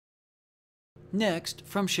Next,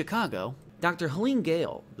 from Chicago, Dr. Helene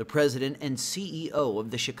Gayle, the president and CEO of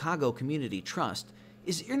the Chicago Community Trust,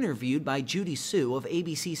 is interviewed by Judy Hsu of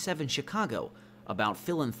ABC 7 Chicago about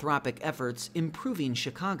philanthropic efforts improving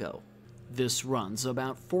Chicago. This runs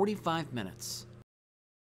about 45 minutes.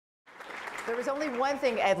 There was only one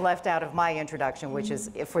thing Ed left out of my introduction, which is,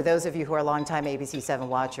 for those of you who are longtime ABC 7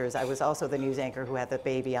 watchers, I was also the news anchor who had the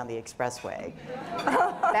baby on the expressway.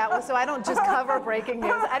 That was, so I don't just cover breaking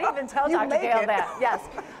news. I didn't even tell Dr. Gayle that. Yes.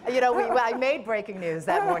 You know, I made breaking news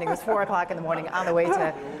that morning. It was 4 o'clock in the morning on the way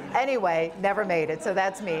to, anyway, never made it, so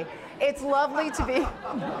that's me. It's lovely to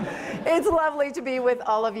be with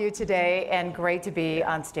all of you today, and great to be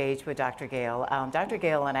on stage with Dr. Gayle. Dr.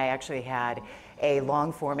 Gayle and I actually had a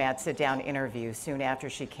long format sit-down interview soon after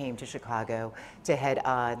she came to Chicago to head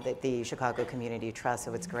the Chicago Community Trust,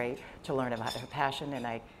 so it's great to learn about her passion, and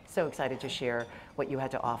I'm so excited to share what you had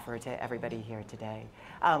to offer to everybody here today.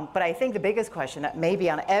 But I think the biggest question that may be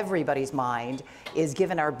on everybody's mind is,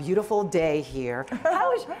 given our beautiful day here,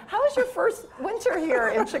 how is your first winter here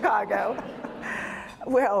in Chicago?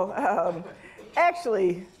 Well,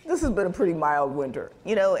 actually, this has been a pretty mild winter.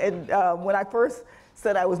 You know, and when I first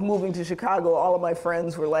said I was moving to Chicago, all of my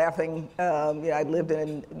friends were laughing. You know, I lived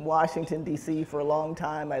in Washington, D.C. for a long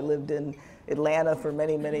time. I lived in Atlanta for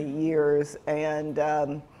many, many years, and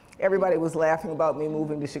everybody was laughing about me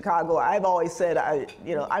moving to Chicago. I've always said,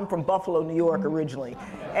 I'm from Buffalo, New York originally,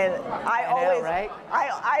 and I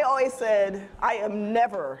always said I am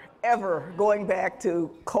never, ever going back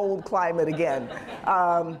to cold climate again.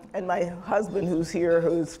 And my husband, who's here,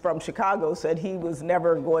 who's from Chicago, said he was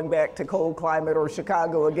never going back to cold climate or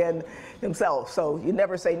Chicago again himself. So you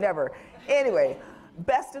never say never. Anyway,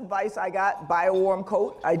 best advice I got: buy a warm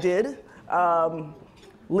coat. I did.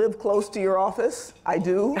 Live close to your office. I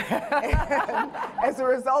do. And as a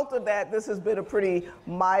result of that, this has been a pretty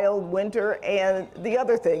mild winter. And the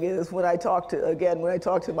other thing is, when I talk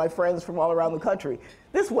to my friends from all around the country,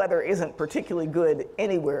 this weather isn't particularly good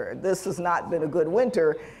anywhere. This has not been a good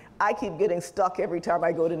winter. I keep getting stuck every time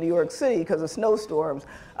I go to New York City because of snowstorms.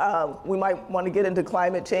 We might want to get into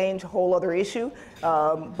climate change, a whole other issue.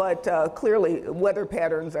 But clearly, weather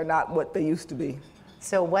patterns are not what they used to be.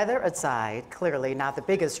 So weather aside, clearly not the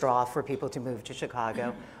biggest draw for people to move to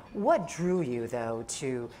Chicago. What drew you, though,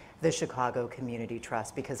 to the Chicago Community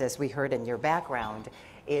Trust? Because as we heard in your background,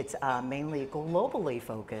 it's mainly globally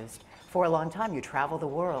focused. For a long time, you traveled the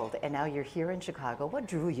world, and now you're here in Chicago. What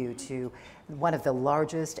drew you to one of the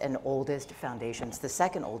largest and oldest foundations, the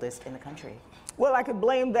second oldest in the country? Well, I could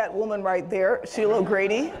blame that woman right there, Sheila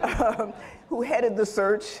O'Grady, who headed the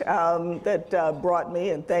search that brought me,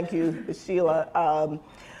 and thank you, Sheila.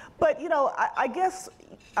 But, you know, I guess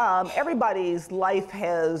everybody's life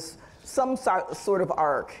has some sort of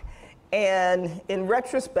arc. And in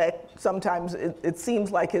retrospect, sometimes it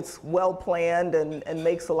seems like it's well planned and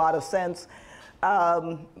makes a lot of sense.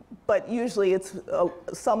 But usually it's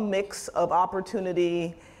some mix of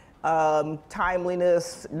opportunity,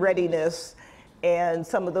 timeliness, readiness, and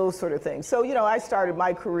some of those sort of things. So, you know, I started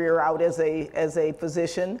my career out as a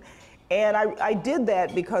physician, and I did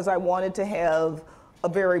that because I wanted to have a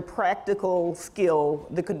very practical skill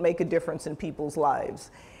that could make a difference in people's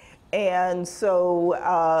lives. And so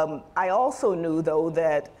I also knew, though,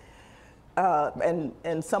 that,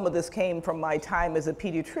 and some of this came from my time as a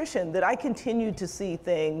pediatrician, that I continued to see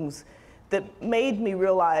things that made me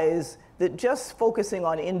realize that just focusing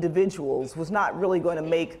on individuals was not really going to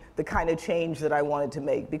make the kind of change that I wanted to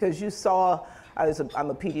make. Because you saw, I'm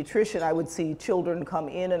a pediatrician, I would see children come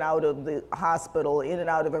in and out of the hospital, in and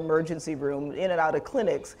out of emergency room, in and out of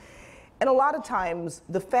clinics. And a lot of times,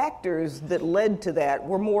 the factors that led to that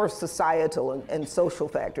were more societal and social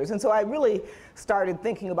factors. And so I really started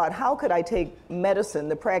thinking about, how could I take medicine,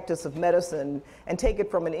 the practice of medicine, and take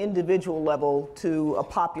it from an individual level to a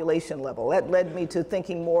population level. That led me to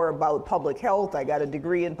thinking more about public health. I got a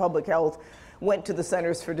degree in public health, went to the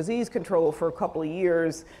Centers for Disease Control for a couple of.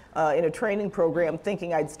 In a training program,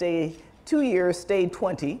 thinking I'd stay 2 years, stayed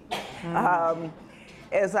 20.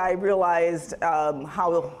 As I realized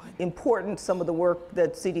how important some of the work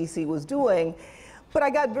that CDC was doing. But I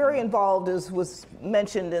got very involved, as was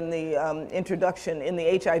mentioned in the introduction, in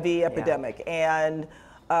the HIV epidemic. Yeah. And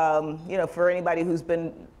you know, for anybody who's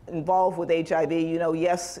been involved with HIV, you know,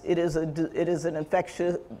 yes, it is an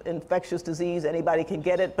infectious disease. Anybody can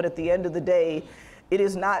get it, but at the end of the day, it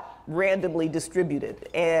is not randomly distributed.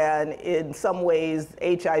 And in some ways,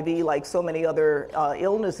 HIV, like so many other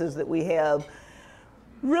illnesses that we have,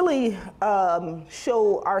 really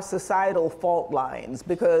show our societal fault lines,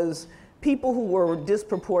 because people who were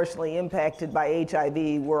disproportionately impacted by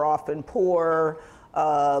HIV were often poor,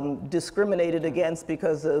 discriminated against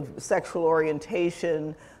because of sexual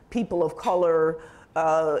orientation, people of color,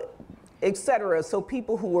 et cetera. So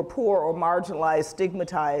people who were poor or marginalized,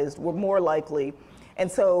 stigmatized, were more likely. And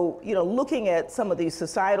so, looking at some of these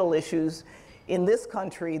societal issues in this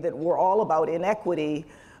country that were all about inequity,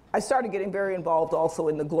 I started getting very involved also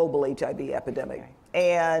in the global HIV epidemic.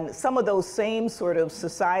 And some of those same sort of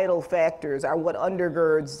societal factors are what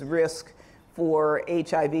undergirds risk for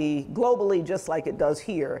HIV globally, just like it does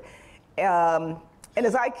here. And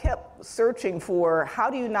as I kept searching for how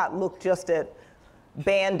do you not look just at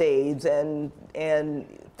Band-Aids and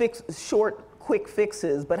short, quick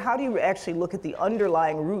fixes, but how do you actually look at the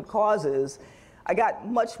underlying root causes? I got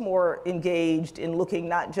much more engaged in looking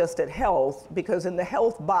not just at health, because in the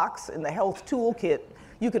health box, in the health toolkit,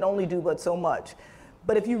 you can only do but so much.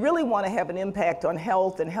 But if you really want to have an impact on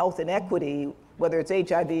health and health inequity, whether it's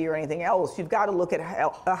HIV or anything else, you've got to look at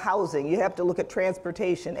housing, you have to look at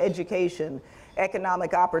transportation, education,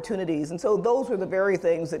 economic opportunities. And so those were the very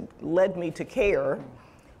things that led me to CARE,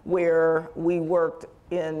 where we worked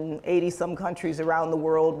in 80-some countries around the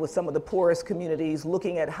world with some of the poorest communities,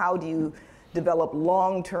 looking at how do you develop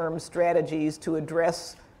long-term strategies to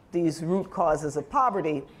address these root causes of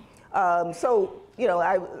poverty. I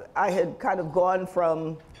had kind of gone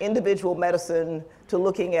from individual medicine to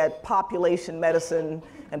looking at population medicine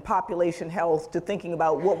and population health to thinking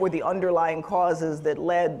about what were the underlying causes that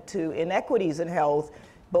led to inequities in health,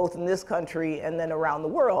 both in this country and then around the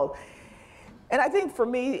world. And I think for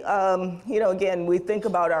me, again, we think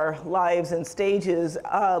about our lives in stages.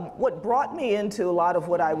 What brought me into a lot of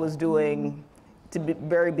what I was doing to the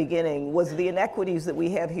very beginning was the inequities that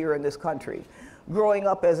we have here in this country. Growing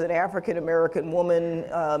up as an African-American woman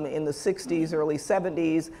in the 60s, early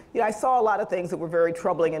 70s, I saw a lot of things that were very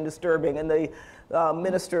troubling and disturbing. And the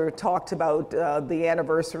minister talked about the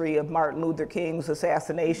anniversary of Martin Luther King's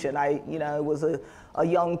assassination. I was a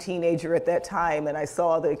young teenager at that time, and I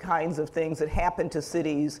saw the kinds of things that happened to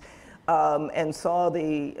cities and saw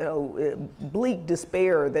the bleak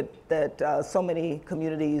despair that so many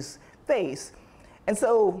communities face. And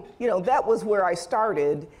so, that was where I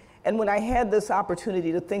started. And when I had this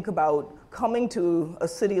opportunity to think about coming to a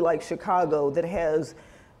city like Chicago that has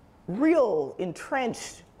real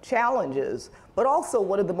entrenched challenges, but also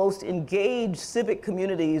one of the most engaged civic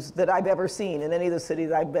communities that I've ever seen in any of the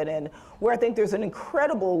cities I've been in, where I think there's an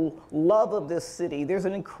incredible love of this city, there's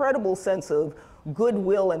an incredible sense of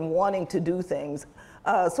goodwill and wanting to do things.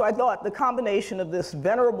 So I thought the combination of this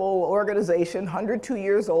venerable organization, 102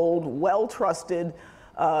 years old, well-trusted,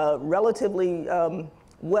 relatively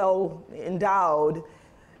well endowed,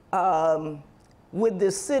 with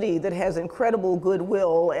this city that has incredible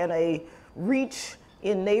goodwill and a reach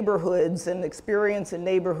in neighborhoods and experience in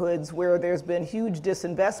neighborhoods where there's been huge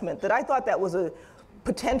disinvestment, that I thought that was a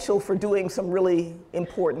potential for doing some really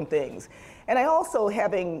important things. And I also,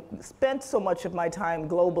 having spent so much of my time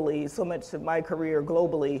globally, so much of my career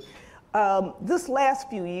globally, this last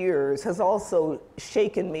few years has also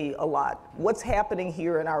shaken me a lot. What's happening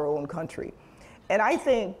here in our own country. And I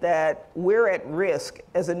think that we're at risk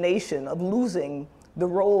as a nation of losing the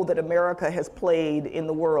role that America has played in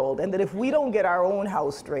the world. And that if we don't get our own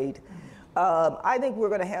house straight, I think we're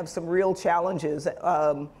going to have some real challenges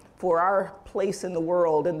for our place in the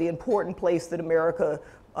world and the important place that America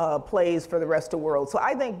plays for the rest of the world. So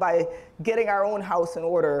I think by getting our own house in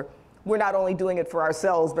order, we're not only doing it for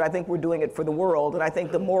ourselves, but I think we're doing it for the world. And I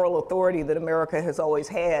think the moral authority that America has always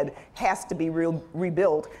had has to be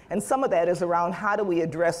rebuilt. And some of that is around how do we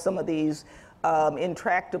address some of these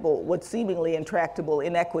intractable, what seemingly intractable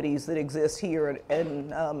inequities that exist here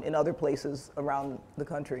and in other places around the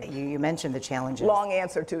country. You mentioned the challenges. Long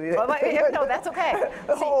answer to you. Well, no, that's okay.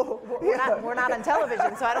 See, we're not on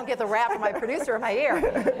television, so I don't get the rap from my producer in my ear,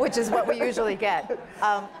 which is what we usually get.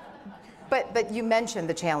 But you mentioned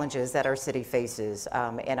the challenges that our city faces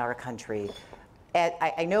in our country.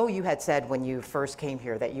 I know you had said when you first came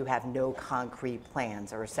here that you have no concrete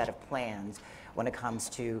plans or a set of plans when it comes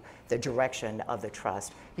to the direction of the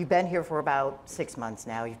trust. You've been here for about 6 months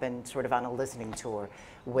now. You've been sort of on a listening tour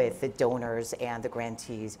with the donors and the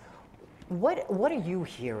grantees. What are you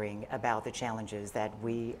hearing about the challenges that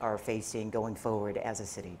we are facing going forward as a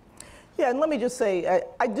city? Yeah, and let me just say,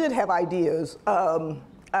 I did have ideas,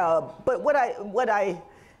 but what I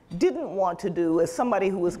didn't want to do as somebody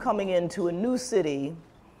who was coming into a new city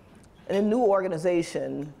and a new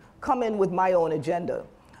organization, come in with my own agenda.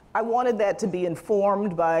 I wanted that to be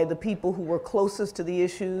informed by the people who were closest to the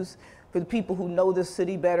issues, for the people who know this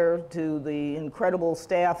city better, to the incredible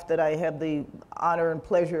staff that I have the honor and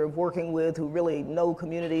pleasure of working with who really know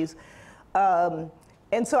communities.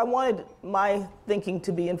 And so I wanted my thinking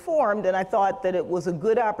to be informed, and I thought that it was a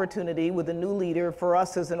good opportunity with a new leader for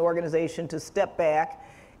us as an organization to step back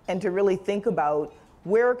and to really think about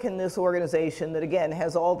where can this organization that, again,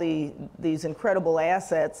 has all these incredible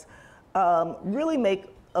assets really make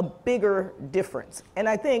a bigger difference. And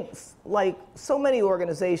I think, like so many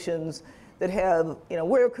organizations that have,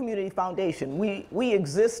 we're a community foundation. We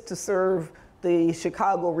exist to serve the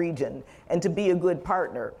Chicago region and to be a good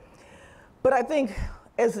partner. But I think,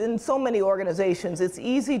 as in so many organizations, it's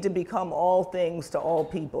easy to become all things to all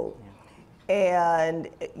people. And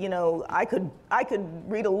I could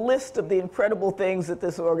read a list of the incredible things that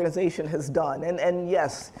this organization has done. And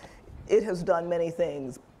yes, it has done many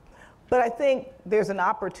things. But I think there's an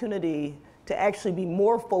opportunity to actually be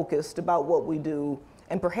more focused about what we do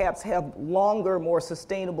and perhaps have longer, more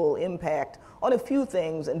sustainable impact on a few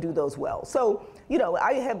things and do those well. So,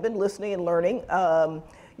 I have been listening and learning.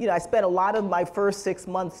 I spent a lot of my first 6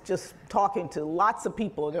 months just talking to lots of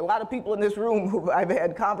people. There are a lot of people in this room who I've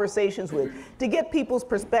had conversations with to get people's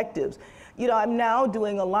perspectives. I'm now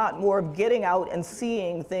doing a lot more of getting out and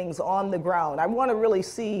seeing things on the ground. I want to really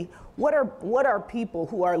see what are people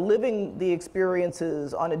who are living the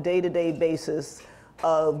experiences on a day-to-day basis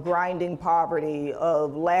of grinding poverty,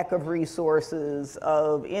 of lack of resources,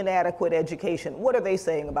 of inadequate education. What are they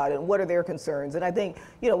saying about it? And what are their concerns? And I think,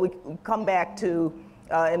 we come back to,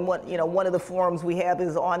 and one of the forums we have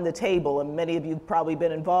is On the Table, and many of you have probably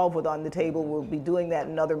been involved with On the Table. We'll be doing that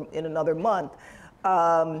in another month.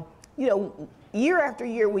 Year after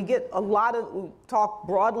year, we talk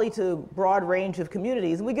broadly to a broad range of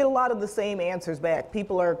communities, and we get a lot of the same answers back.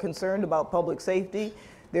 People are concerned about public safety.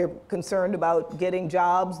 They're concerned about getting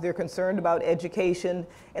jobs, they're concerned about education,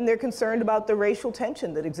 and they're concerned about the racial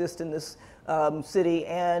tension that exists in this city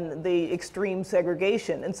and the extreme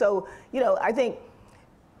segregation. And so, I think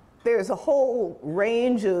there's a whole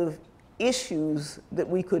range of issues that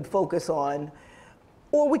we could focus on,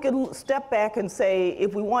 or we could step back and say,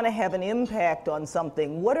 if we want to have an impact on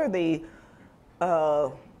something, what are the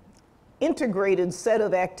integrated set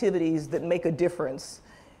of activities that make a difference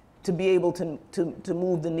to be able to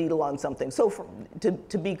move the needle on something. So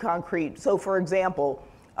to be concrete, so for example,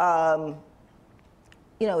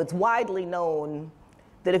 it's widely known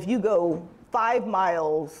that if you go 5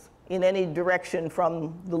 miles in any direction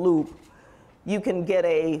from the loop, you can get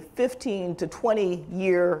a 15 to 20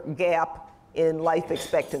 year gap in life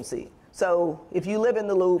expectancy. So if you live in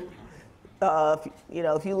the loop,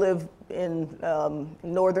 if you live in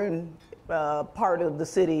northern part of the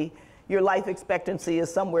city, your life expectancy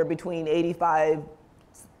is somewhere between 85,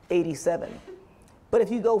 87. But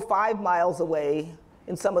if you go 5 miles away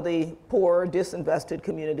in some of the poor, disinvested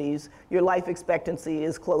communities, your life expectancy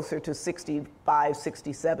is closer to 65,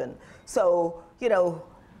 67. So,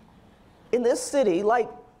 in this city, like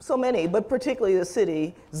so many, but particularly the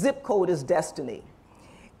city, zip code is destiny.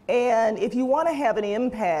 And if you want to have an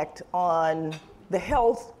impact on that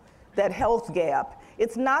health gap,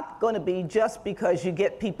 it's not going to be just because you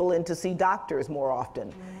get people in to see doctors more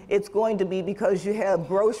often. It's going to be because you have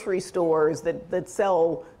grocery stores that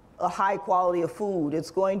sell a high quality of food. It's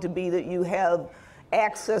going to be that you have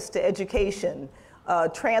access to education,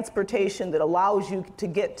 transportation that allows you to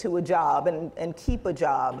get to a job and keep a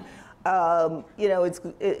job.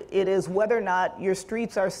 It is whether or not your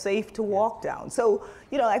streets are safe to walk down. So,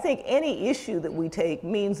 I think any issue that we take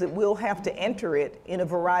means that we'll have to enter it in a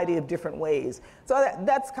variety of different ways. So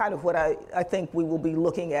that's kind of what I think we will be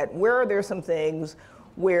looking at. Where are there some things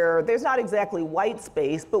where there's not exactly white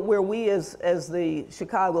space, but where we as the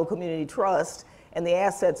Chicago Community Trust and the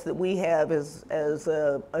assets that we have as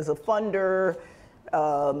a funder,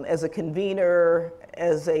 as a convener,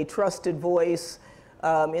 as a trusted voice,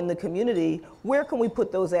 in the community, where can we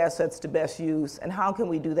put those assets to best use, and how can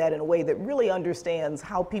we do that in a way that really understands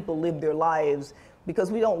how people live their lives,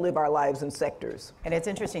 because we don't live our lives in sectors. And it's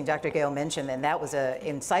interesting, Dr. Gayle mentioned, and that was an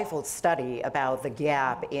insightful study about the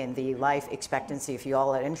gap in the life expectancy. If you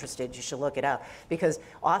all are interested, you should look it up, because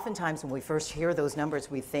oftentimes when we first hear those numbers,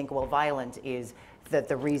 we think, well, violence is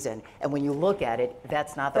the reason. And when you look at it,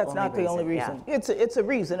 that's not the only reason. That's not the only reason. Yeah. It's a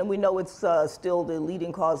reason, and we know it's still the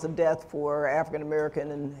leading cause of death for African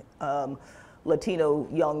American and Latino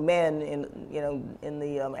young men in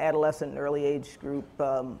the adolescent and early age group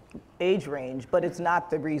age range, but it's not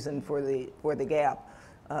the reason for the gap.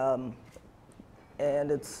 And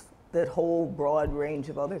it's that whole broad range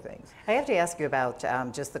of other things. I have to ask you about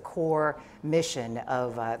just the core mission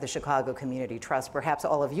of the Chicago Community Trust. Perhaps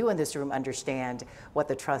all of you in this room understand what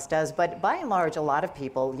the Trust does, but by and large, a lot of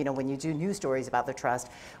people, you know, when you do news stories about the Trust,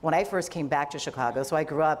 when I first came back to Chicago, so I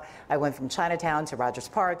grew up, I went from Chinatown to Rogers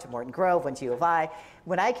Park to Morton Grove, went to U of I.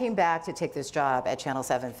 When I came back to take this job at Channel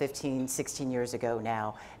 7 15, 16 years ago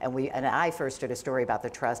now, and I first did a story about the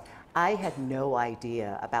Trust, I had no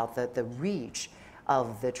idea about the reach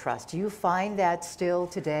of the Trust. Do you find that still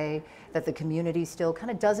today, that the community still kind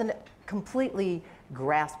of doesn't completely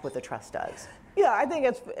grasp what the Trust does? Yeah, I think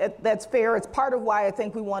that's fair. It's part of why I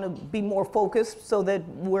think we want to be more focused so that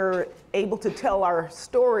we're able to tell our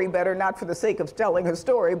story better, not for the sake of telling a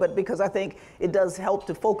story, but because I think it does help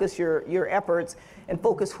to focus your efforts and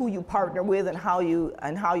focus who you partner with and how you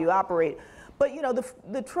operate. But you know,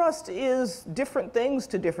 the Trust is different things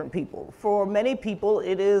to different people. For many people,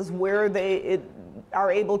 it is where they are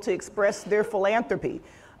able to express their philanthropy.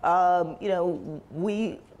 You know,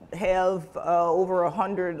 we have over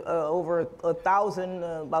 1,000,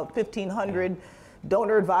 about 1,500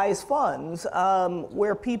 donor-advised funds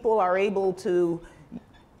where people are able to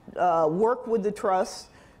work with the Trust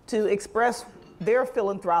to express their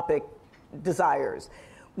philanthropic desires.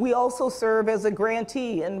 We also serve as a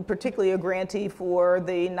grantee, and particularly a grantee for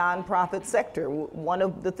the nonprofit sector. One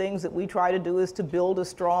of the things that we try to do is to build a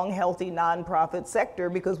strong, healthy nonprofit sector,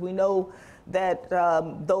 because we know that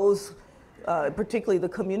those, particularly the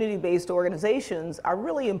community-based organizations, are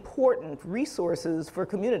really important resources for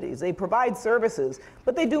communities. They provide services,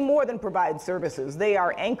 but they do more than provide services. They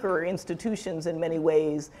are anchor institutions in many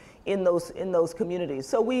ways in those communities.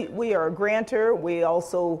 So we are a grantor. We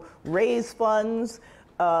also raise funds.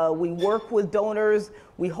 We work with donors.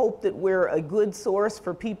 We hope that we're a good source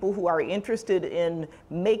for people who are interested in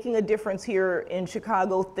making a difference here in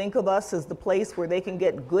Chicago. Think of us as the place where they can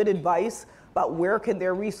get good advice about where can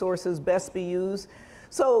their resources best be used.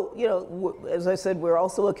 So, you know, as I said, we're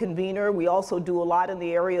also a convener. We also do a lot in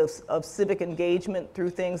the area of civic engagement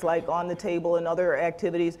through things like On the Table and other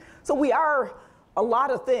activities. So we are a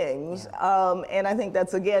lot of things, and I think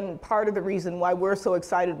that's, again, part of the reason why we're so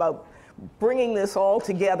excited about bringing this all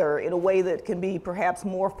together in a way that can be perhaps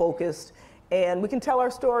more focused, and we can tell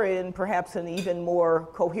our story in perhaps an even more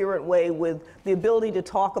coherent way with the ability to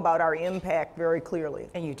talk about our impact very clearly.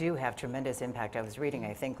 And you do have tremendous impact. I was reading,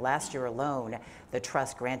 I think last year alone, the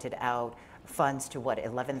Trust granted out funds to what,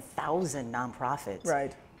 11,000 nonprofits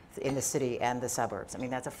Right. in the city and the suburbs. I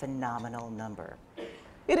mean, that's a phenomenal number.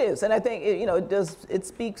 It is, and I think it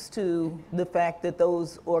speaks to the fact that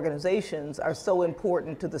those organizations are so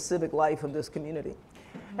important to the civic life of this community.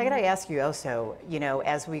 I got to ask you also, you know,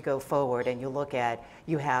 as we go forward and you look at,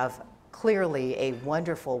 you have clearly a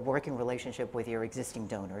wonderful working relationship with your existing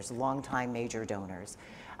donors, longtime major donors.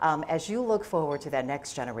 As you look forward to that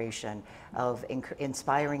next generation of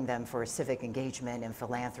inspiring them for civic engagement and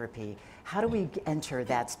philanthropy, how do we enter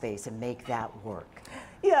that space and make that work?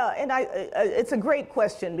 Yeah, and it's a great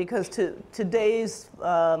question, because today's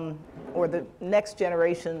or the next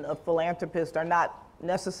generation of philanthropists are not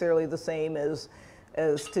necessarily the same as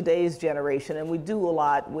today's generation, and we do a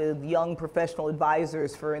lot with young professional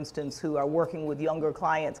advisors, for instance, who are working with younger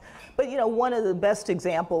clients. But you know, one of the best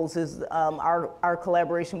examples is our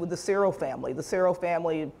collaboration with the Cyril family. The Cyril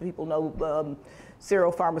family, people know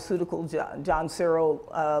Cyril Pharmaceutical, John Cyril,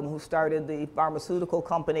 who started the pharmaceutical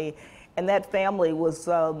company. And that family was,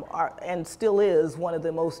 and still is, one of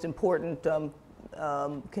the most important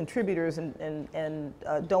contributors and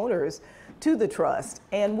donors to the Trust.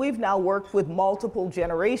 And we've now worked with multiple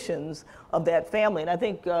generations of that family. And I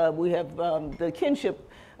think we have the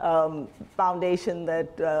Kinship Foundation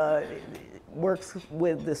that works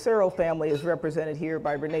with the Cyril family, is represented here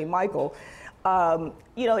by Renee Michael.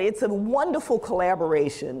 You know, it's a wonderful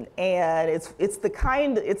collaboration, and it's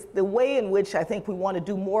the way in which I think we want to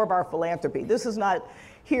do more of our philanthropy. This is not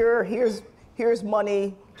here's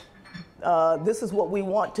money, this is what we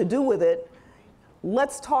want to do with it.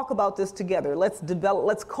 Let's talk about this together.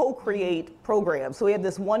 Let's co-create programs. So we have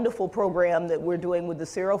this wonderful program that we're doing with the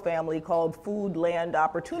Cyril family called Food Land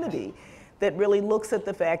Opportunity, that really looks at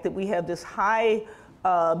the fact that we have this high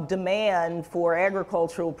demand for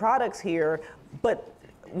agricultural products here, but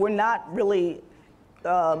we're not really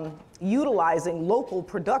utilizing local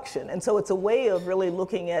production. And so it's a way of really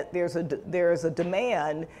looking at there's a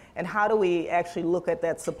demand, and how do we actually look at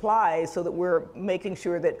that supply so that we're making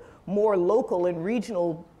sure that more local and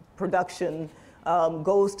regional production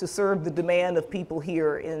goes to serve the demand of people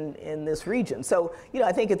here in this region. So, you know,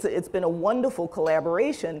 I think it's been a wonderful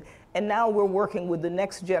collaboration. And now we're working with the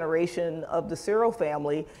next generation of the Cyril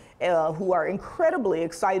family who are incredibly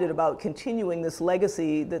excited about continuing this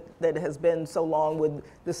legacy that has been so long with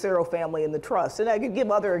the Cyril family and the trust. And I could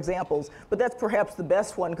give other examples, but that's perhaps the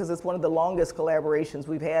best one because it's one of the longest collaborations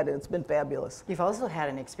we've had, and it's been fabulous. You've also had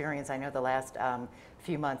an experience, I know, the last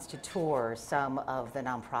few months to tour some of the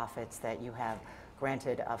nonprofits that you have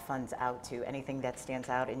granted funds out to. Anything that stands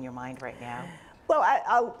out in your mind right now?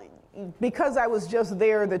 Well, because I was just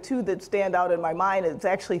there, the two that stand out in my mind, it's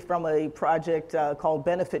actually from a project called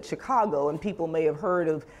Benefit Chicago, and people may have heard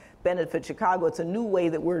of Benefit Chicago. It's a new way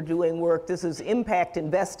that we're doing work. This is impact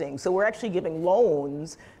investing. So we're actually giving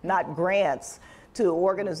loans, not grants, to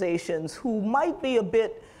organizations who might be a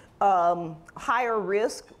bit higher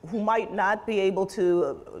risk, who might not be able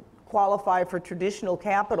to qualify for traditional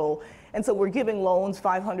capital. And so we're giving loans,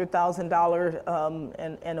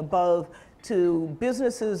 $500,000 and above, to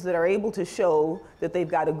businesses that are able to show that they've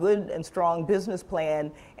got a good and strong business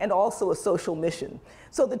plan and also a social mission.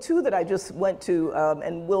 So the two that I just went to,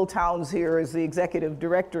 and Will Towns here is the executive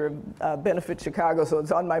director of Benefit Chicago, so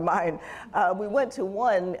it's on my mind. We went to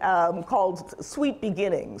one called Sweet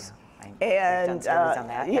Beginnings. And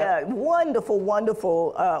yeah, wonderful,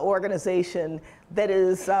 wonderful organization that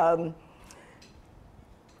is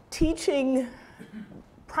teaching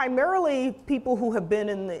primarily people who have been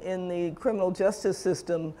in the criminal justice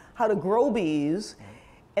system how to grow bees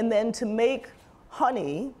and then to make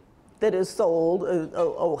honey that is sold,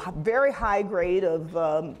 a very high grade of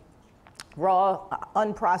raw,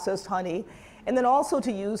 unprocessed honey, and then also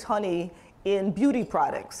to use honey in beauty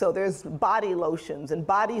products. So there's body lotions and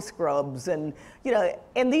body scrubs, and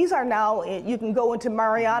and these are now, you can go into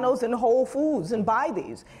Mariano's and Whole Foods and buy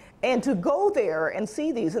these. And to go there and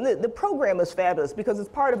see these, and the program is fabulous because it's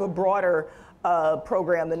part of a broader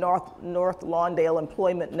program, the North Lawndale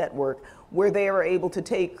Employment Network, where they are able to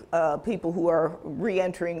take people who are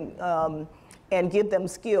re-entering and give them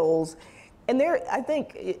skills. And there, I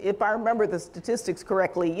think, if I remember the statistics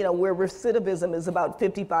correctly, where recidivism is about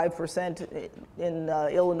 55% in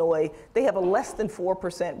Illinois, they have a less than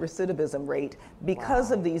 4% recidivism rate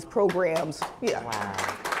because of these programs. Yeah.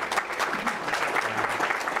 Wow.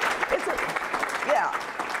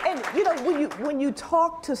 When you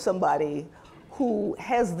talk to somebody who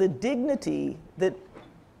has the dignity that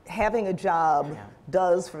having a job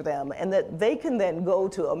does for them, and that they can then go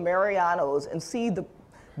to a Mariano's and see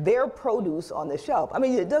their produce on the shelf. I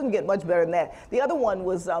mean, it doesn't get much better than that. The other one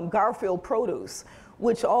was Garfield Produce,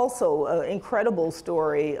 which also an incredible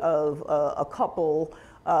story of a couple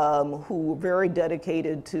who were very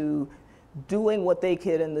dedicated to doing what they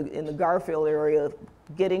could in the Garfield area,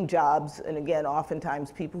 getting jobs, and again,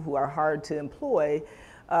 oftentimes people who are hard to employ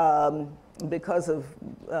because of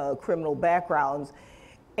criminal backgrounds.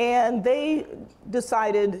 And they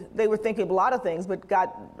decided, they were thinking of a lot of things, but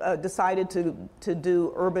decided to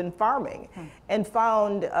do urban farming and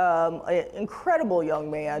found an incredible young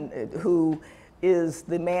man who is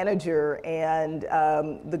the manager, and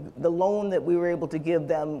the loan that we were able to give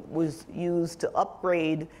them was used to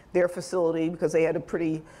upgrade their facility because they had a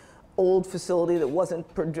pretty old facility that wasn't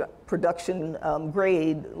production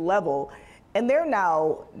grade level. And they're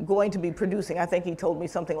now going to be producing, I think he told me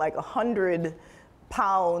something like 100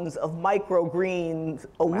 pounds of microgreens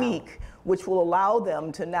a week, which will allow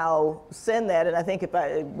them to now send that. And I think if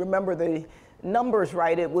I remember the numbers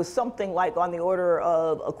right, it was something like on the order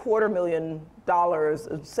of $250,000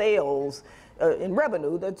 of sales in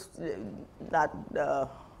revenue. That's not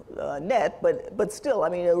net, but still, I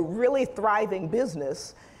mean, a really thriving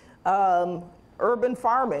business, urban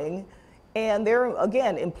farming, and they're,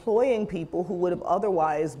 again, employing people who would have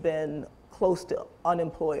otherwise been close to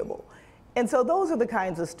unemployable. And so those are the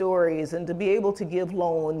kinds of stories, and to be able to give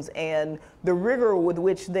loans and the rigor with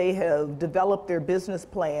which they have developed their business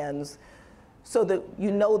plans so that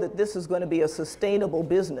you know that this is going to be a sustainable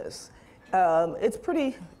business. It's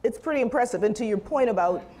pretty impressive. And to your point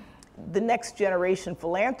about the next generation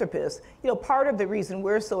philanthropists, part of the reason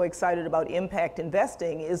we're so excited about impact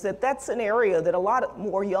investing is that that's an area that a lot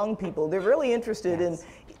more young people, they're really interested in,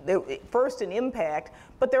 first in impact,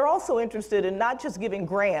 but they're also interested in not just giving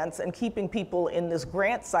grants and keeping people in this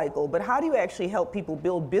grant cycle, but how do you actually help people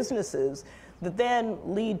build businesses that then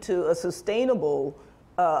lead to a sustainable,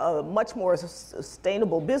 a much more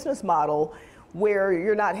sustainable business model where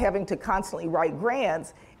you're not having to constantly write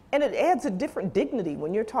grants. And it adds a different dignity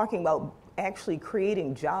when you're talking about actually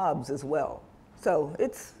creating jobs as well. So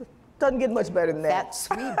it's doesn't get much better than that. That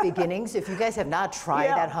Sweet Beginnings, if you guys have not tried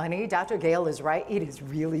that honey, Dr. Gayle is right. It is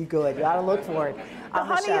really good. You ought to look for it. The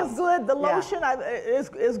honey is good. The lotion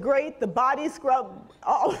is great. The body scrub,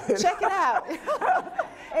 all of it. Check it out.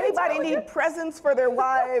 Anybody need presents for their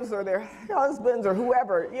wives or their husbands or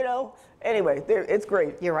whoever, you know? Anyway, it's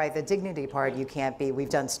great. You're right. The dignity part you can't beat. We've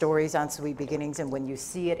done stories on Sweet Beginnings, and when you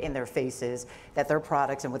see it in their faces, that their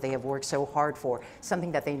products and what they have worked so hard for,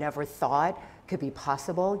 something that they never thought could be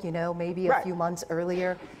possible, you know, maybe a few months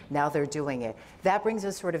earlier, now they're doing it. That brings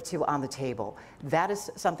us sort of to On the Table. That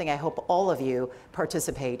is something I hope all of you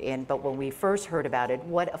participate in, but when we first heard about it,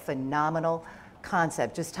 what a phenomenal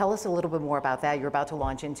concept. Just tell us a little bit more about that. You're about to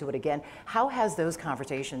launch into it again. How has those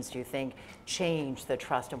conversations, do you think, changed the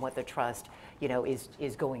trust and what the trust, you know, is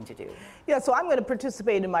going to do? Yeah, so I'm going to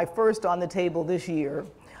participate in my first On the Table this year.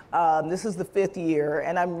 This is the 5th year,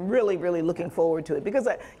 and I'm really, really looking forward to it because,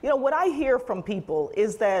 you know, what I hear from people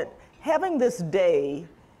is that having this day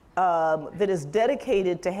that is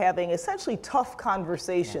dedicated to having essentially tough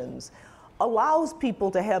conversations allows people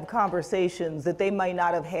to have conversations that they might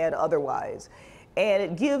not have had otherwise. And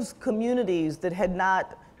it gives communities that had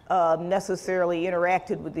not necessarily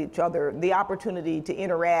interacted with each other the opportunity to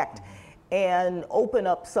interact and open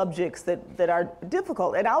up subjects that are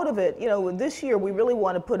difficult. And out of it, you know, this year we really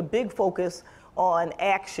want to put a big focus on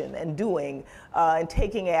action and doing and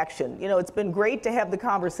taking action. You know, it's been great to have the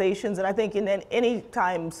conversations, and I think in any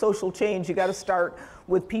time social change, you got to start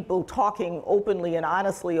with people talking openly and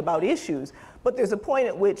honestly about issues. But there's a point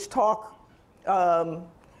at which talk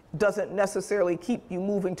doesn't necessarily keep you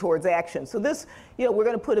moving towards action. So this, you know, we're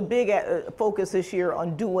going to put a big focus this year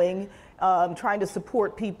on doing, trying to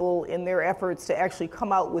support people in their efforts to actually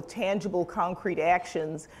come out with tangible, concrete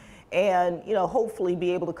actions, and, you know, hopefully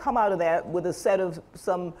be able to come out of that with a set of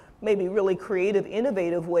some maybe really creative,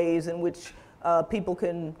 innovative ways in which people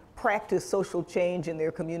can practice social change in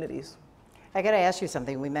their communities. I got to ask you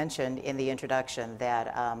something. We mentioned in the introduction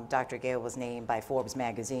that Dr. Gayle was named by Forbes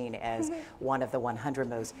magazine as one of the 100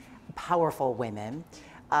 most powerful women.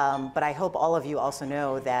 But I hope all of you also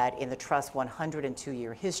know that in the Trust's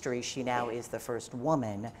 102-year history, she now is the first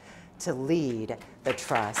woman to lead the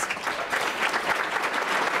Trust.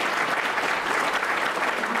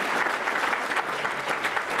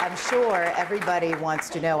 I'm sure everybody wants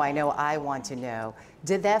to know, I know I want to know,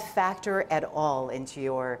 did that factor at all into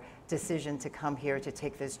your decision to come here to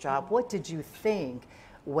take this job? What did you think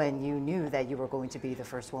when you knew that you were going to be the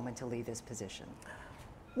first woman to lead this position?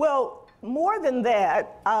 Well, more than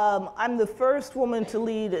that, I'm the first woman to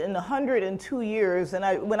lead in 102 years,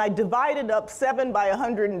 and when I divided up 7 by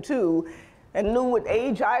 102 and knew what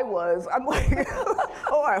age I was, I'm like,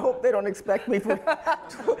 oh, I hope they don't expect me for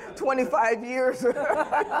 25 years.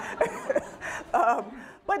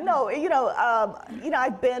 But no, you know,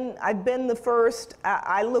 I've been the first.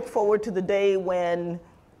 I look forward to the day when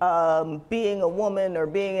being a woman or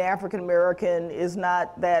being African American is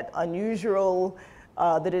not that unusual,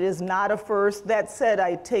 that it is not a first. That said,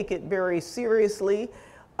 I take it very seriously.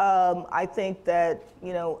 I think that,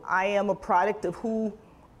 you know, I am a product of who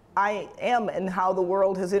I am and how the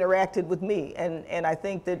world has interacted with me. And I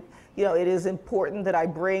think that, you know, it is important that I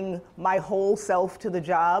bring my whole self to the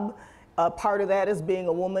job. Part of that is being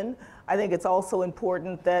a woman. I think it's also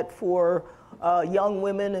important that for young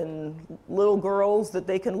women and little girls that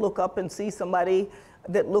they can look up and see somebody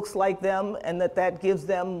that looks like them, and that gives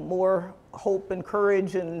them more hope and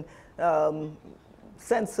courage and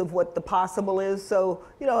sense of what the possible is. So,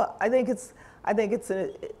 you know, I think it's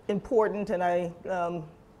important, and I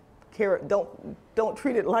don't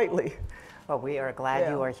treat it lightly. Well, we are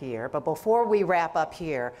glad you are here. But before we wrap up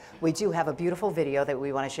here, we do have a beautiful video that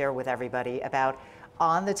we want to share with everybody about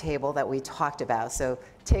On the Table that we talked about. So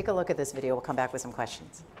take a look at this video. We'll come back with some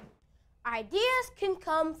questions. Ideas can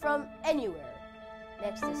come from anywhere.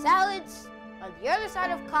 Next to salads, on the other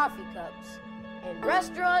side of coffee cups, in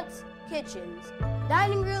restaurants, kitchens,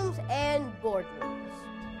 dining rooms, and boardrooms.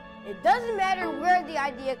 It doesn't matter where the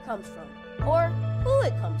idea comes from or who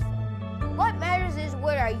it comes from. What matters is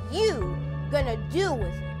what are you gonna do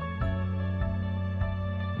with it?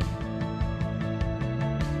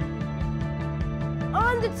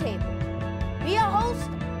 On the Table. Be a host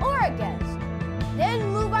or a guest. Then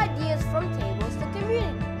move ideas from tables to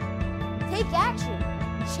community. Take action.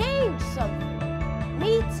 Change something.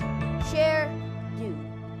 Meet, share, do.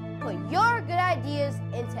 Put your good ideas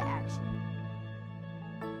into action.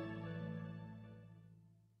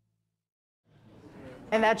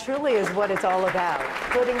 And that truly is what it's all about,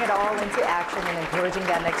 putting it all into action and encouraging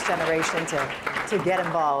that next generation to get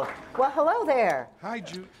involved. Well, hello there. Hi,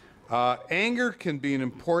 Jude. Anger can be an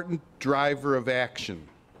important driver of action.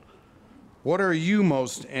 What are you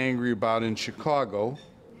most angry about in Chicago?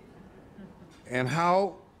 And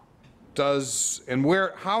how and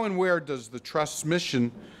where does the Trust's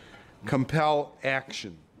mission compel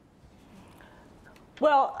action?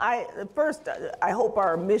 Well, first, I hope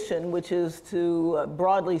our mission, which is to,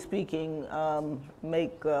 broadly speaking,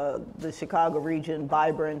 make the Chicago region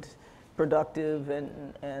vibrant, productive,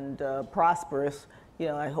 and prosperous,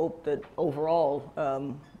 I hope that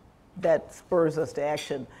overall that spurs us to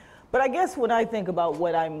action. But I guess when I think about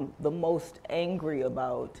what I'm the most angry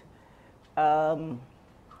about, I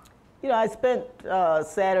spent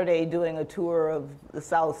Saturday doing a tour of the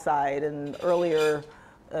South Side, and earlier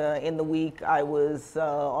in the week I was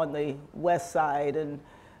on the West Side, and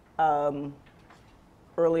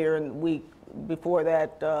earlier in the week before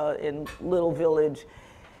that in Little Village,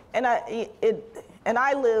 and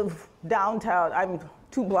I live downtown. I'm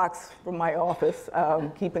 2 blocks from my office,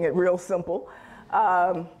 keeping it real simple.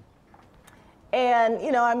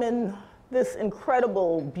 And, I'm in this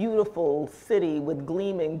incredible, beautiful city with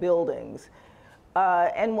gleaming buildings.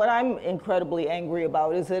 And what I'm incredibly angry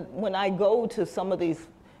about is that when I go to some of these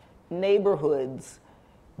neighborhoods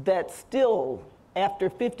that still, after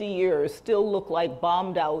 50 years, still look like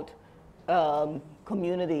bombed out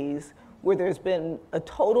communities where there's been a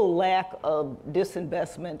total lack of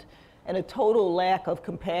disinvestment and a total lack of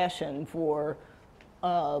compassion for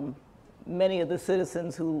many of the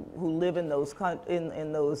citizens who live in those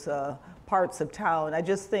parts of town. I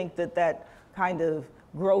just think that kind of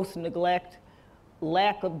gross neglect,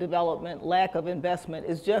 lack of development, lack of investment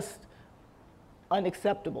is just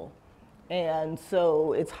unacceptable. And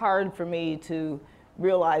so it's hard for me to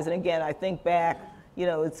realize, and again, I think back,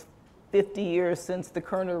 it's 50 years since the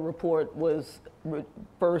Kerner report was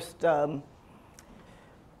first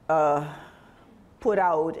put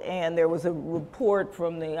out, and there was a report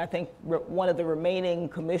from I think one of the remaining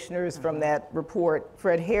commissioners from that report,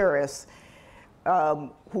 Fred Harris,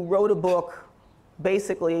 who wrote a book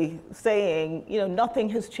basically saying, nothing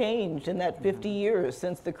has changed in that 50 years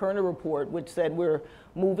since the Kerner report, which said we're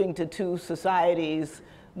moving to 2 societies,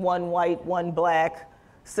 one white, one black,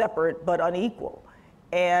 separate but unequal.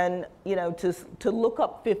 And, to look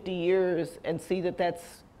up 50 years and see that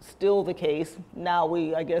that's still the case. Now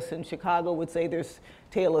I guess in Chicago would say there's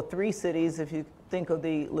tale of 3 cities if you think of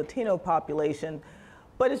the Latino population,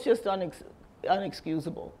 but it's just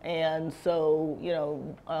unexcusable. And so,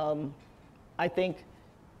 I think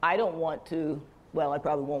I don't want to, well, I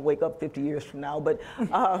probably won't wake up 50 years from now, but,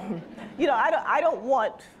 I don't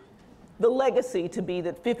want the legacy to be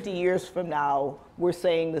that 50 years from now, we're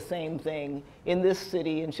saying the same thing in this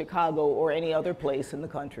city, in Chicago, or any other place in the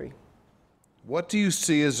country. What do you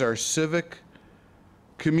see as our civic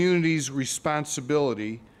community's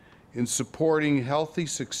responsibility in supporting healthy,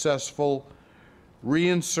 successful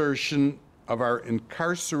reinsertion of our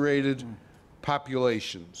incarcerated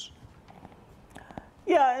populations?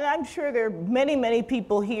 Yeah, and I'm sure there are many, many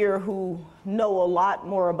people here who know a lot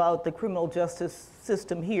more about the criminal justice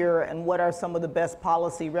system here and what are some of the best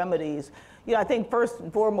policy remedies. I think first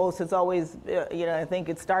and foremost, it's always, I think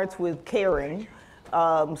it starts with caring.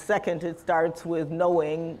 Second, it starts with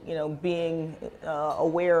knowing, being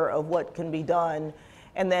aware of what can be done,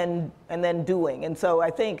 and then doing. And so I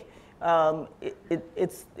think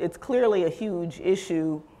it's clearly a huge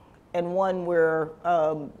issue, and one where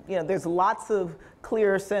there's lots of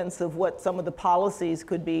clear sense of what some of the policies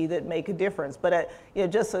could be that make a difference. But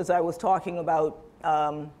just as I was talking about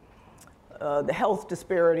the health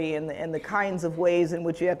disparity and the kinds of ways in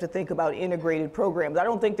which you have to think about integrated programs, I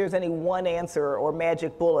don't think there's any one answer or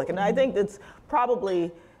magic bullet. And I think that's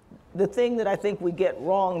probably the thing that I think we get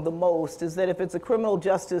wrong the most, is that if it's a criminal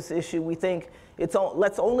justice issue, we think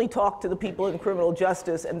let's only talk to the people in criminal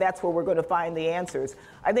justice, and that's where we're going to find the answers.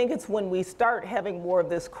 I think it's when we start having more of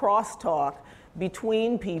this crosstalk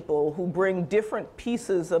between people who bring different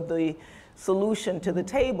pieces of the solution to the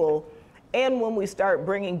table, and when we start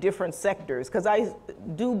bringing different sectors, because I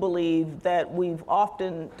do believe that we've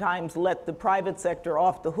oftentimes let the private sector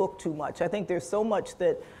off the hook too much. I think there's so much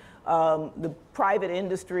that the private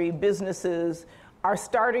industry, businesses are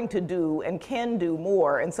starting to do and can do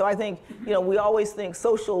more. And so I think, we always think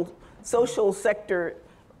social sector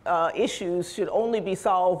issues should only be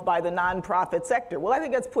solved by the nonprofit sector. Well, I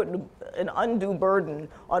think that's putting an undue burden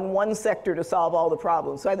on one sector to solve all the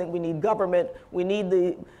problems. So I think we need government, we need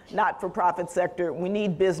the not-for-profit sector, we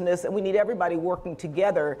need business, and we need everybody working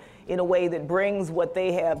together in a way that brings what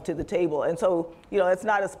they have to the table. And so, it's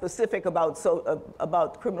not as specific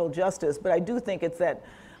about criminal justice, but I do think it's that,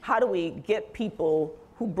 how do we get people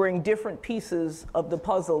who bring different pieces of the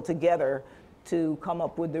puzzle together to come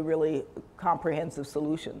up with the really comprehensive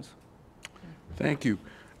solutions? Thank you.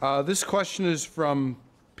 This question is from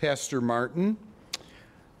Pastor Martin.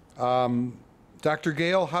 Dr.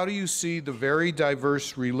 Gayle, how do you see the very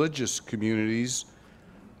diverse religious communities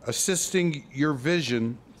assisting your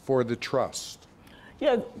vision for the trust?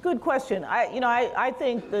 Yeah, good question. I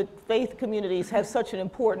think that faith communities have such an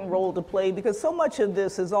important role to play because so much of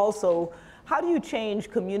this is also how do you change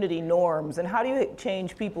community norms and how do you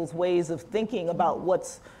change people's ways of thinking about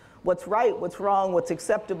what's right, what's wrong, what's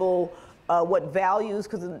acceptable, what values,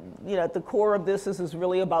 because at the core of this is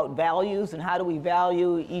really about values and how do we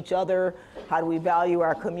value each other, how do we value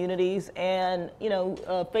our communities, and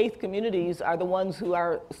faith communities are the ones who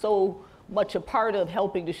are so much a part of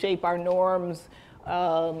helping to shape our norms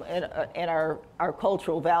and our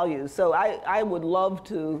cultural values. So I would love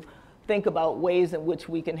to think about ways in which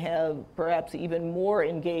we can have perhaps even more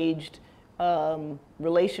engaged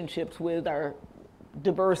relationships with our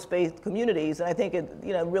diverse faith communities. And I think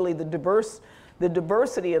really the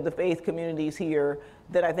diversity of the faith communities here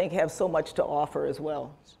that I think have so much to offer as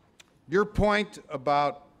well. Your point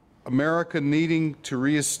about America needing to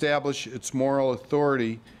reestablish its moral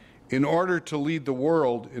authority in order to lead the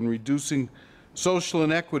world in reducing social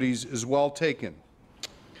inequities is well taken.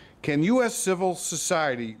 Can U.S. civil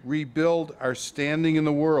society rebuild our standing in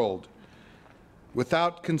the world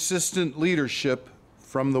without consistent leadership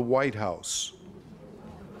from the White House?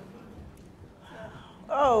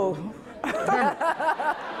 Oh.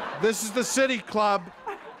 Remember, this is the City Club.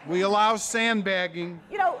 We allow sandbagging.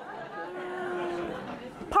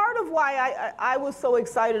 Part of why I was so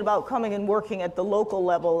excited about coming and working at the local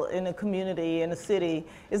level in a community, in a city,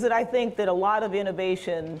 is that I think that a lot of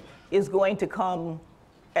innovation is going to come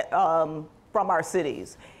from our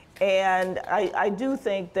cities. And I do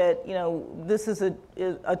think that, this is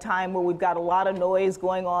a time where we've got a lot of noise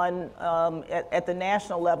going on at the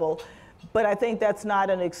national level, but I think that's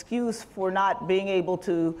not an excuse for not being able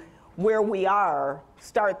to, where we are,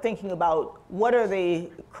 start thinking about what are the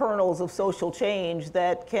kernels of social change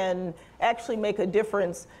that can actually make a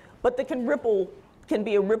difference, but that can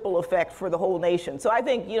be a ripple effect for the whole nation. So I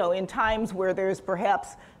think, in times where there's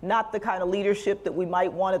perhaps not the kind of leadership that we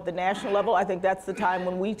might want at the national level, I think that's the time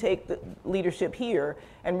when we take the leadership here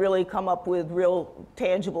and really come up with real,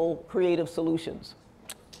 tangible, creative solutions.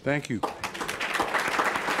 Thank you.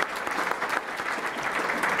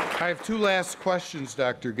 I have two last questions,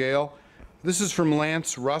 Dr. Gayle. This is from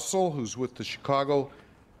Lance Russell, who's with the Chicago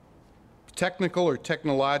Technical or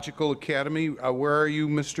Technological Academy. Where are you,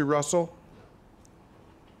 Mr. Russell?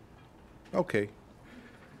 Okay.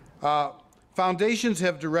 Foundations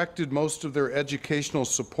have directed most of their educational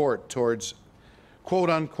support towards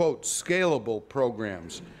quote-unquote scalable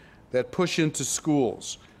programs that push into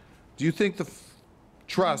schools. Do you think the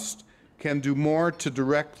Trust can do more to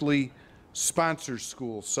directly sponsor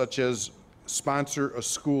schools, such as sponsor a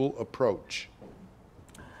school approach?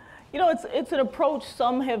 It's an approach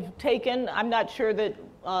some have taken. I'm not sure that,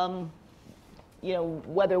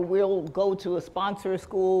 whether we'll go to a sponsor a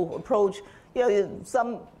school approach.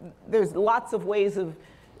 There's lots of ways of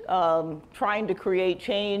trying to create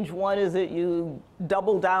change. One is that you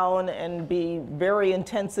double down and be very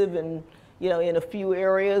intensive in a few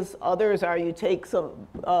areas. Others are you take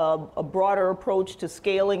a broader approach to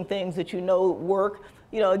scaling things that work.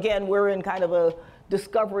 Again, we're in kind of a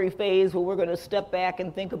discovery phase where we're going to step back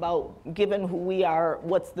and think about, given who we are,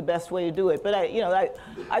 what's the best way to do it. But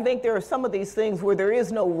I think there are some of these things where there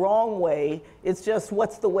is no wrong way. It's just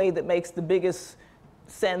what's the way that makes the biggest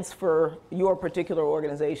sense for your particular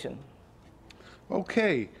organization.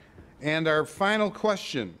 Okay, and our final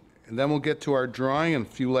question, and then we'll get to our drawing and a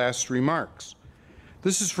few last remarks.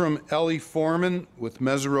 This is from Ellie Foreman with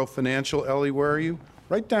Mesereau Financial. Ellie, where are you?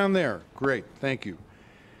 Right down there. Great, thank you.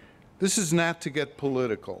 This is not to get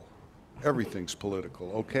political. Everything's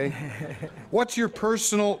political, okay? What's your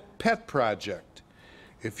personal pet project?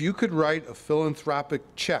 If you could write a philanthropic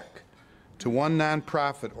check to one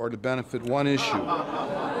nonprofit or to benefit one issue,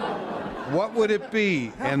 what would it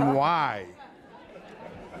be and why?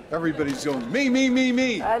 Everybody's going, me, me, me,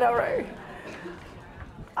 me. I know, right?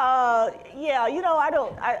 Yeah,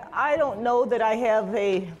 I don't know that I have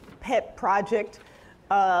a pet project.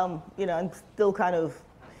 I'm still kind of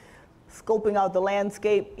scoping out the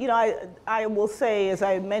landscape. I will say, as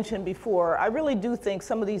I mentioned before, I really do think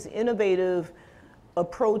some of these innovative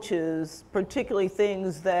approaches, particularly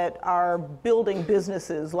things that are building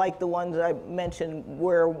businesses like the ones I mentioned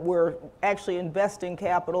where we're actually investing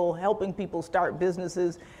capital, helping people start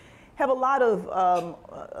businesses, have a lot of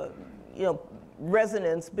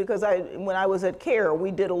resonance, because when I was at CARE,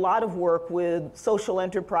 we did a lot of work with social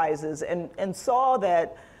enterprises and saw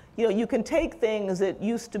that you know, you can take things that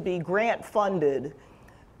used to be grant funded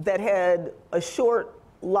that had a short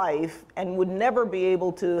life and would never be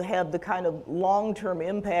able to have the kind of long-term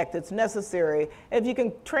impact that's necessary. If you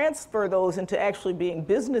can transfer those into actually being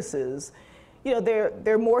businesses, you know,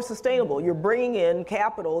 they're more sustainable. You're bringing in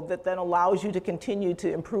capital that then allows you to continue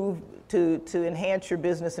to improve, to enhance your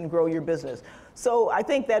business and grow your business. So I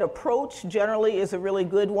think that approach generally is a really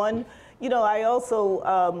good one. You know, I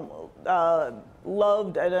also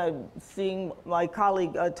loved seeing my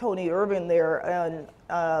colleague Tony Irvin there, and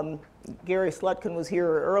Gary Slutkin was here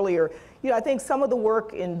earlier. You know, I think some of the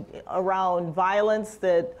work around violence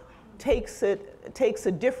that takes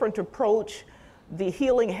a different approach, the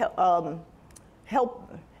healing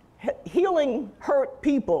hurt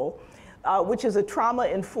people, which is a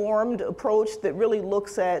trauma-informed approach that really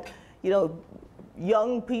looks at, you know,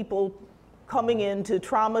 young people coming into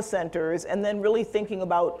trauma centers and then really thinking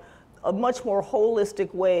about a much more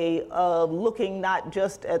holistic way of looking not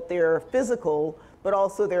just at their physical, but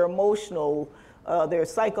also their emotional, their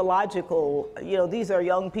psychological. You know, these are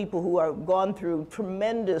young people who have gone through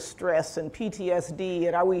tremendous stress and PTSD,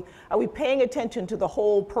 and are we paying attention to the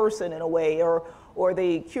whole person in a way, or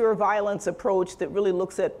the cure violence approach that really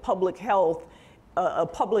looks at public health, a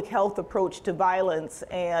public health approach to violence,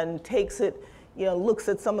 and takes it, you know, looks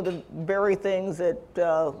at some of the very things that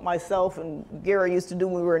myself and Gary used to do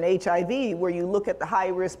when we were in HIV, where you look at the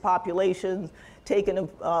high-risk populations, take an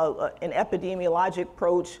epidemiologic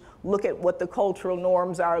approach, look at what the cultural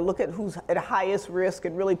norms are, look at who's at highest risk,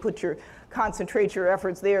 and really concentrate your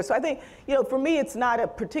efforts there. So I think, you know, for me, it's not a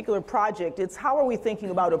particular project. It's how are we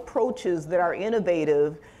thinking about approaches that are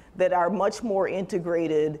innovative, that are much more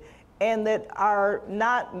integrated, and that are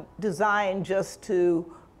not designed just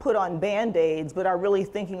to put on Band-Aids, but are really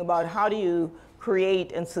thinking about how do you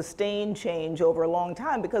create and sustain change over a long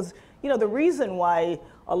time. Because, you know, the reason why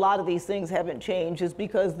a lot of these things haven't changed is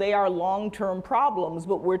because they are long-term problems,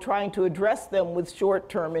 but we're trying to address them with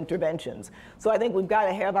short-term interventions. So I think we've got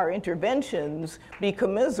to have our interventions be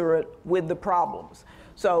commensurate with the problems.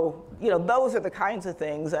 So, you know, those are the kinds of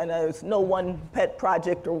things, and there's no one pet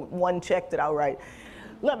project or one check that I'll write.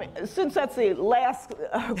 Since that's the last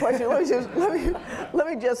question, let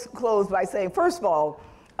me just close by saying, first of all,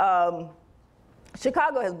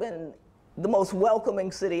 Chicago has been the most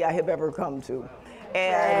welcoming city I have ever come to.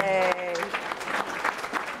 And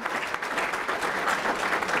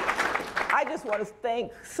I just want to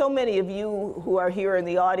thank so many of you who are here in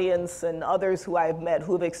the audience and others who I've met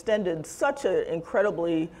who have extended such an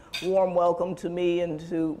incredibly warm welcome to me and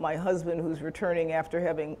to my husband, who's returning after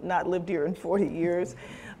having not lived here in 40 years.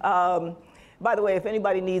 By the way, if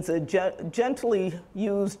anybody needs a gently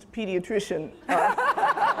used pediatrician,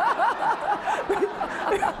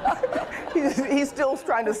 he's still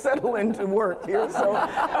trying to settle into work here. So,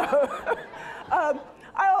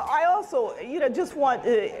 I also, you know, just want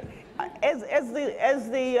as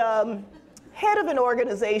the head of an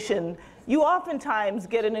organization, you oftentimes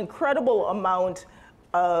get an incredible amount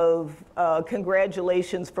of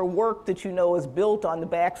congratulations for work that you know is built on the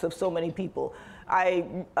backs of so many people. I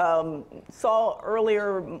saw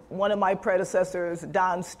earlier one of my predecessors,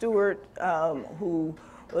 Don Stewart, who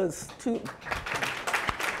was he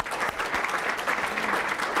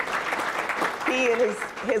and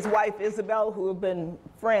his wife Isabel, who have been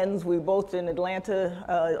friends. We were both in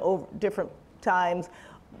Atlanta over different times.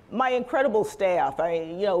 My incredible staff.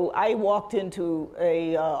 I walked into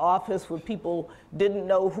a office where people didn't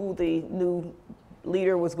know who the new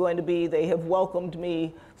leader was going to be. They have welcomed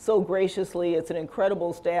me so graciously. It's an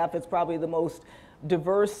incredible staff. It's probably the most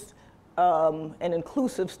diverse and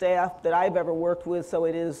inclusive staff that I've ever worked with, so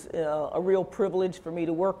it is a real privilege for me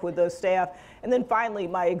to work with those staff. And then finally,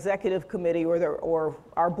 my executive committee, or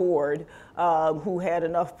our board, who had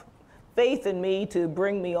enough faith in me to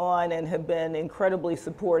bring me on and have been incredibly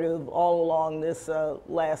supportive all along this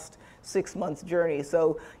last 6 months journey.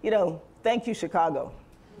 So, you know, thank you, Chicago.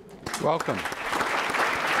 Welcome.